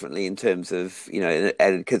things differently in terms of,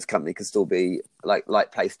 a kids company could still be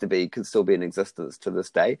like Place to Be could still be in existence to this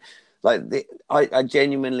day? I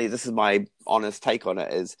genuinely, this is my honest take on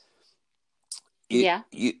it, is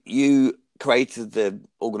you created the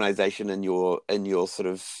organization in your sort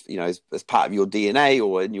of, as part of your DNA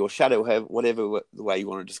or in your shadow, whatever the way you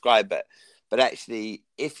want to describe it. But actually,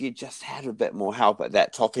 if you just had a bit more help at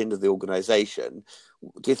that top end of the organization,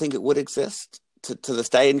 do you think it would exist to this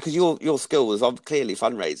day? And because your skill was clearly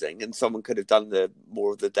fundraising, and someone could have done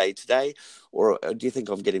more of the day to day, or do you think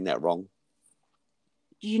I'm getting that wrong?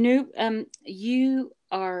 You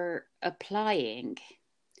are applying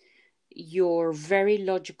your very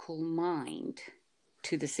logical mind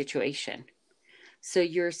to the situation. So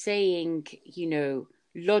you're saying,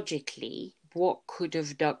 logically, what could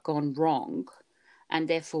have gone wrong, and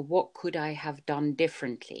therefore what could I have done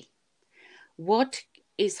differently? What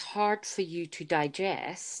is hard for you to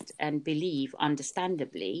digest and believe,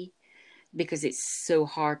 understandably, because it's so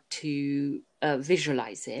hard to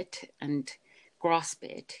visualize it and grasp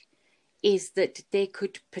it, is that there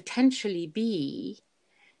could potentially be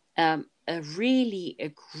a really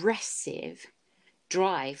aggressive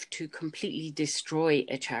drive to completely destroy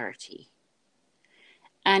a charity.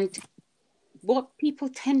 And what people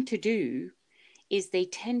tend to do is they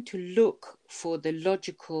tend to look for the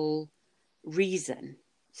logical reason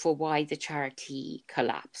for why the charity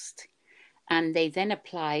collapsed. And they then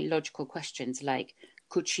apply logical questions like,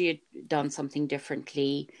 could she have done something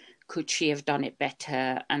differently? Could she have done it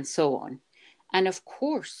better? And so on. And of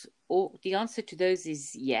course, the answer to those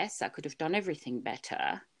is yes, I could have done everything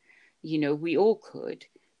better. We all could.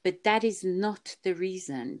 But that is not the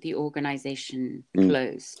reason the organization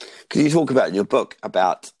closed. Can you talk about in your book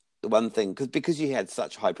about the one thing, because you had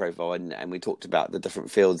such high profile, and we talked about the different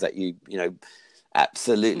fields that you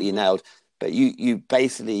absolutely nailed, but you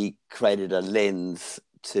basically created a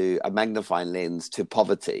magnifying lens to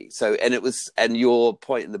poverty. So, and your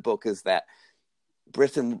point in the book is that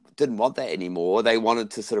Britain didn't want that anymore. They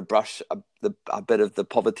wanted to sort of brush a bit of the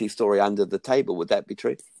poverty story under the table. Would that be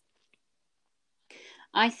true?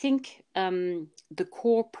 I think the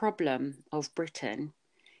core problem of Britain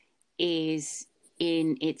is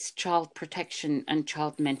in its child protection and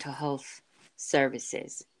child mental health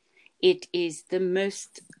services. It is the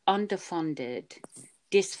most underfunded,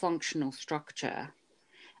 dysfunctional structure.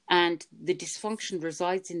 And the dysfunction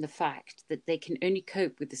resides in the fact that they can only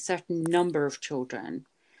cope with a certain number of children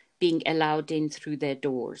being allowed in through their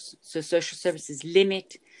doors. So social services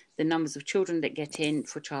limit the numbers of children that get in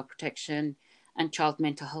for child protection, and child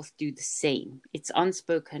mental health do the same. It's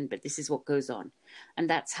unspoken, but this is what goes on. And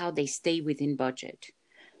that's how they stay within budget.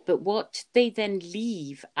 But what they then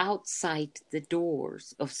leave outside the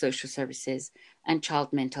doors of social services and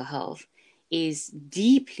child mental health is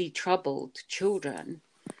deeply troubled children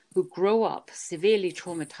who grow up severely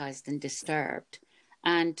traumatized and disturbed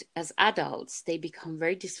And as adults, they become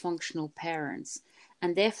very dysfunctional parents.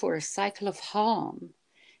 And therefore, a cycle of harm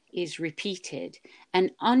is repeated.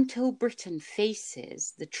 And until Britain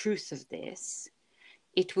faces the truth of this,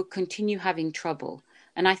 it will continue having trouble.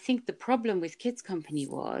 And I think the problem with Kids Company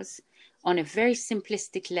was, on a very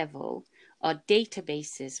simplistic level, our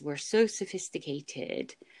databases were so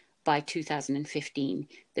sophisticated by 2015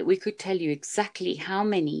 that we could tell you exactly how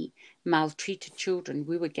many maltreated children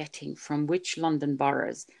we were getting from which London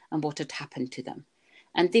boroughs and what had happened to them.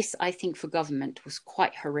 And this, I think, for government was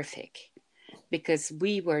quite horrific, because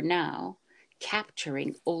we were now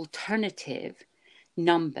capturing alternative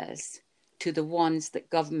numbers to the ones that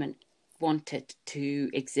government wanted to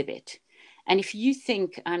exhibit. And if you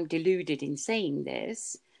think I'm deluded in saying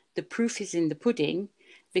this, the proof is in the pudding,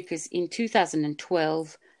 because in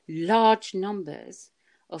 2012, large numbers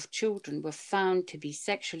of children were found to be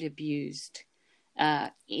sexually abused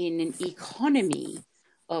in an economy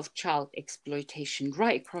of child exploitation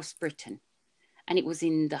right across Britain. And it was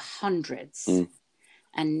in the hundreds.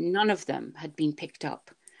 And none of them had been picked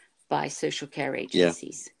up by social care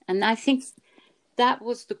agencies. Yeah. And I think that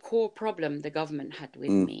was the core problem the government had with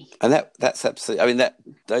me. And that's absolutely, I mean,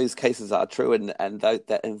 those cases are true, and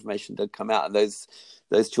that information did come out, and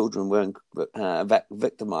those children weren't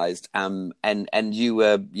victimized. And you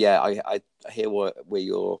were, I hear where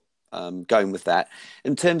you're going with that,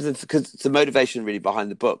 in terms of, because the motivation really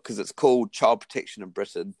behind the book, because it's called Child Protection in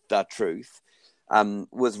Britain, The Truth,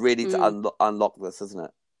 was really to unlock this, isn't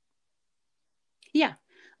it? Yeah,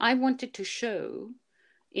 I wanted to show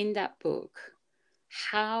in that book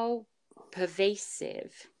how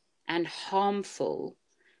pervasive and harmful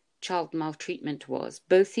child maltreatment was,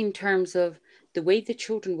 both in terms of the way the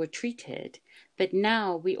children were treated, but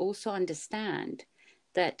now we also understand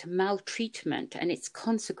that maltreatment and its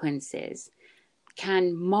consequences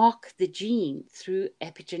can mark the gene through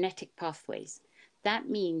epigenetic pathways. That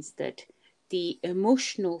means that the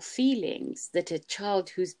emotional feelings that a child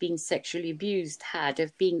who's being sexually abused had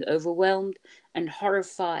of being overwhelmed and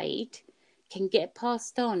horrified can get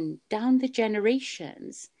passed on down the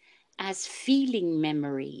generations as feeling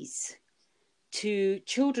memories to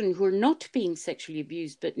children who are not being sexually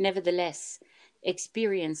abused, but nevertheless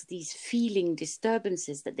experience these feeling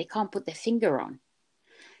disturbances that they can't put their finger on.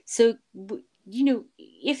 So, you know,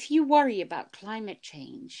 if you worry about climate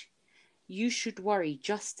change, you should worry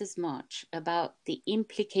just as much about the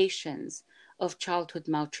implications of childhood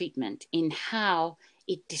maltreatment in how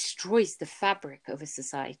it destroys the fabric of a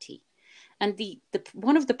society. And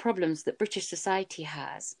one of the problems that British society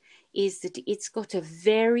has is that it's got a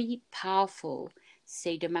very powerful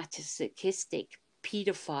sadomasochistic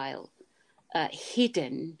paedophile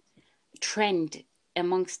hidden trend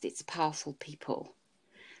amongst its powerful people.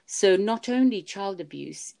 So not only child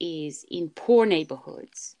abuse is in poor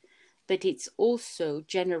neighborhoods, but it's also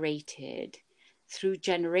generated through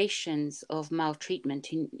generations of maltreatment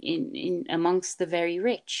in amongst the very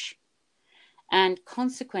rich. And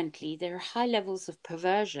consequently, there are high levels of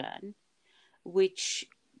perversion, which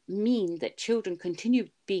mean that children continue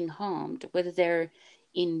being harmed, whether they're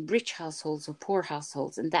in rich households or poor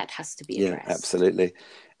households, and that has to be addressed. Yeah, absolutely.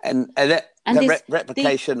 And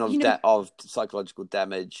replication of psychological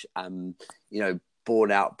damage,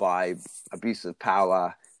 borne out by abuse of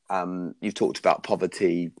power. You've talked about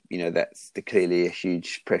poverty. That's clearly a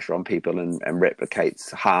huge pressure on people and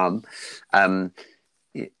replicates harm.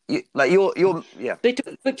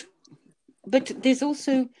 But there's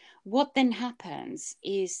also, what then happens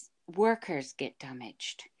is workers get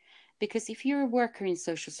damaged, because if you're a worker in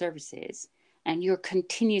social services and you're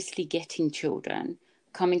continuously getting children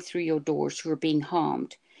coming through your doors who are being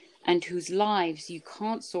harmed and whose lives you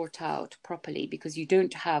can't sort out properly because you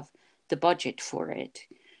don't have the budget for it,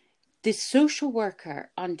 the social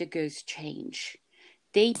worker undergoes change.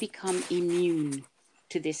 They become immune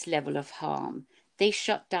to this level of harm. They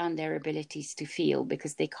shut down their abilities to feel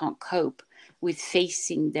because they can't cope with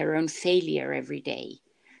facing their own failure every day.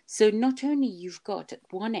 So not only you've got at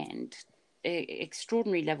one end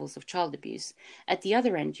extraordinary levels of child abuse, at the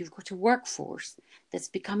other end you've got a workforce that's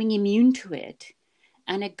becoming immune to it,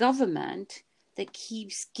 and a government that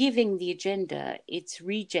keeps giving the agenda its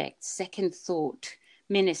reject, second thought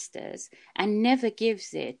ministers and never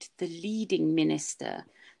gives it the leading minister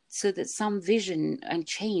so that some vision and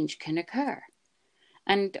change can occur.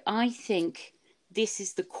 And I think this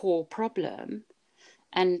is the core problem.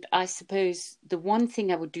 And I suppose the one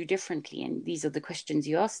thing I would do differently, and these are the questions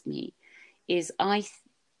you asked me, is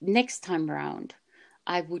next time round,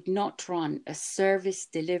 I would not run a service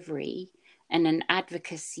delivery and an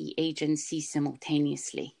advocacy agency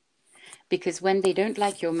simultaneously. because when they don't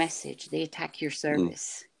like your message, they attack your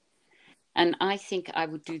service. And I think I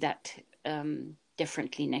would do that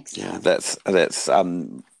differently next time. That's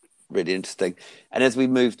really interesting. And as we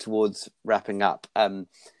move towards wrapping up,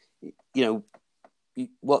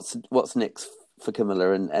 what's next for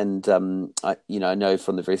Camilla? And I know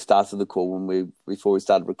from the very start of the call, before we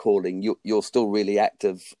started recording, you're still really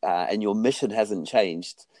active, and your mission hasn't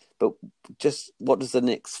changed. But just what does the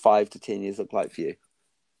next 5 to 10 years look like for you,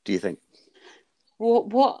 do you think? Well,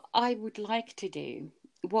 what I would like to do,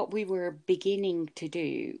 what we were beginning to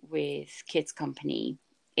do with Kids Company,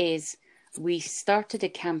 is we started a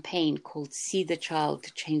campaign called See the Child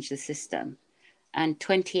to Change the System, and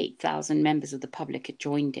 28,000 members of the public had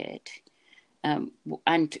joined it.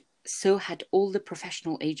 And so had all the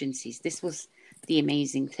professional agencies. This was the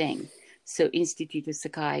amazing thing. So Institute of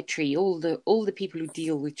Psychiatry, all the people who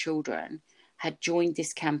deal with children had joined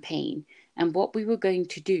this campaign. And what we were going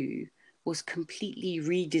to do was completely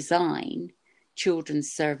redesign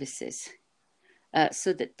children's services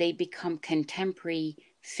so that they become contemporary,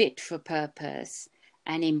 fit for purpose,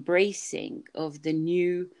 and embracing of the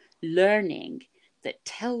new learning that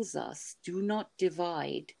tells us do not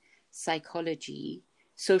divide psychology,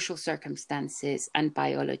 social circumstances, and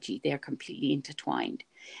biology. They are completely intertwined.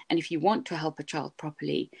 And if you want to help a child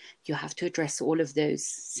properly, you have to address all of those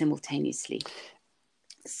simultaneously.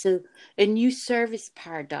 So a new service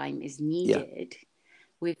paradigm is needed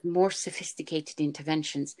with more sophisticated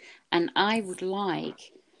interventions. And I would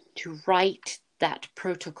like to write that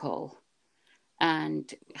protocol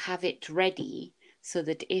and have it ready so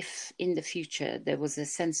that if in the future there was a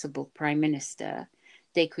sensible prime minister,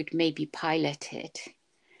 they could maybe pilot it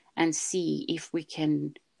and see if we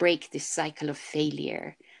can break this cycle of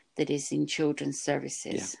failure that is in children's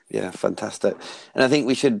services. Yeah, fantastic. And I think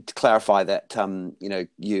we should clarify that,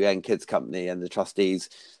 you and Kids Company and the trustees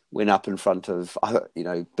went up in front of,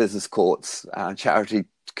 business courts, charity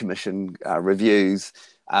commission reviews.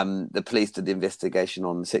 The police did the investigation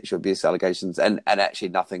on sexual abuse allegations, and actually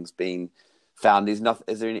nothing's been found. There's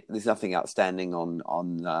nothing outstanding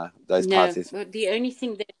on those parties. No, the only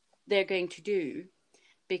thing that they're going to do,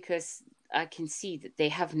 because I can see that they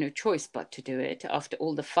have no choice but to do it after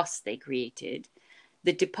all the fuss they created,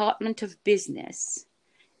 the Department of Business,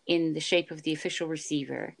 in the shape of the official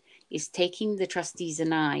receiver, is taking the trustees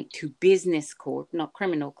and I to business court, not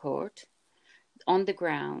criminal court, on the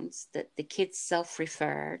grounds that the kids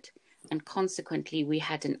self-referred, and consequently we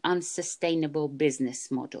had an unsustainable business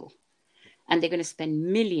model. And they're going to spend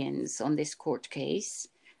millions on this court case,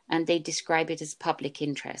 and they describe it as public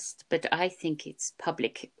interest. But I think it's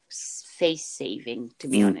public face saving, to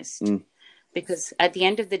be honest. Because at the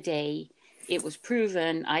end of the day, it was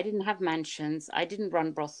proven I didn't have mansions, I didn't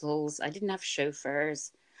run brothels, I didn't have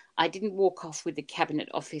chauffeurs, I didn't walk off with the Cabinet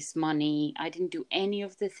Office money, I didn't do any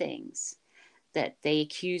of the things that they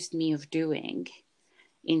accused me of doing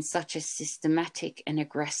in such a systematic and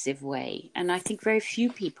aggressive way. And I think very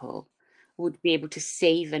few people would be able to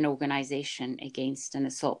save an organization against an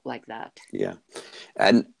assault like that. Yeah.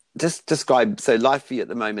 And just describe, so life for you at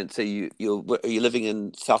the moment. So are you living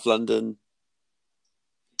in South London?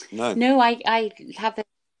 No, I have a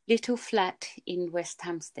little flat in West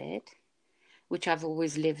Hampstead, which I've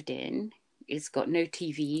always lived in. It's got no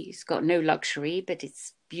TV, it's got no luxury, but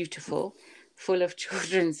it's beautiful, full of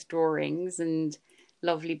children's drawings and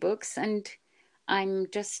lovely books. And I'm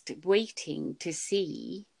just waiting to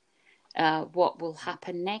see what will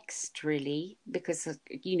happen next, really, because,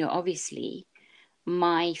 obviously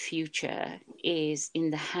my future is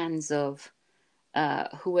in the hands of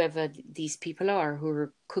whoever these people are who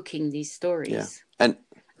are cooking these stories. Yeah. And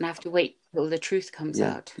I have to wait till the truth comes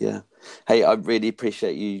out. Yeah. Hey, I really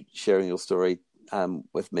appreciate you sharing your story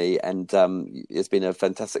with me, and it's been a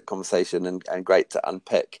fantastic conversation and great to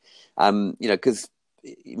unpick. Because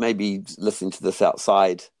you may be listening to this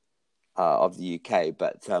outside of the UK,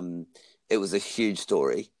 but it was a huge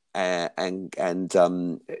story, and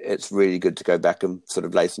it's really good to go back and sort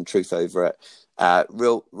of lay some truth over it.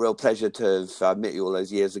 Real pleasure to have met you all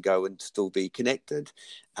those years ago and still be connected.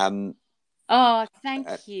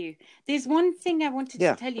 Thank you. There's one thing I wanted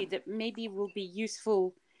to tell you that maybe will be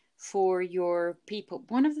useful for your people.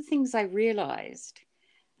 One of the things I realized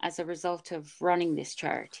as a result of running this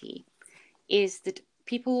charity is that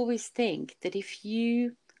people always think that if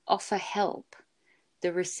you offer help,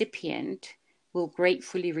 the recipient will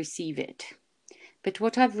gratefully receive it. But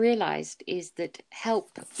what I've realized is that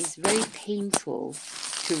help is very painful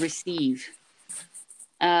to receive.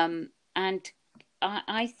 And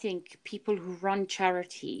I think people who run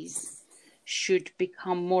charities should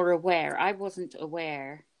become more aware. I wasn't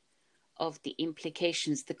aware of the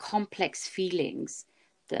implications, the complex feelings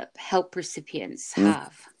that help recipients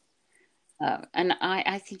have. And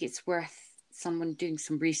I think it's worth someone doing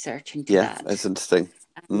some research into that. Yeah, that's interesting.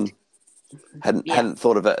 Hadn't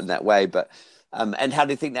thought of it in that way, but and how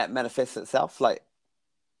do you think that manifests itself? Like,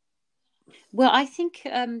 well, I think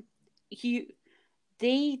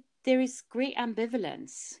there is great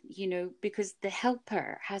ambivalence, because the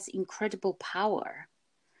helper has incredible power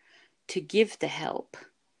to give the help,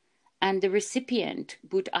 and the recipient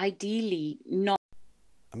would ideally not.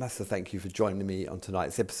 A massive thank you for joining me on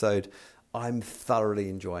tonight's episode. I'm thoroughly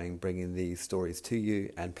enjoying bringing these stories to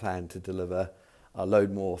you and plan to deliver a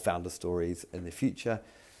load more founder stories in the future.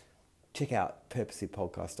 Check out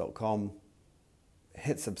purposelypodcast.com.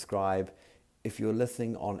 Hit subscribe. If you're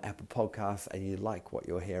listening on Apple Podcasts and you like what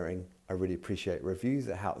you're hearing, I really appreciate reviews.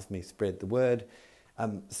 It helps me spread the word.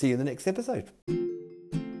 See you in the next episode.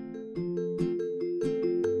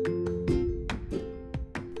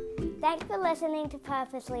 Thanks for listening to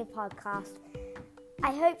Purposely Podcast.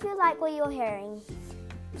 I hope you like what you're hearing.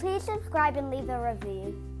 Please subscribe and leave a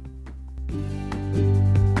review.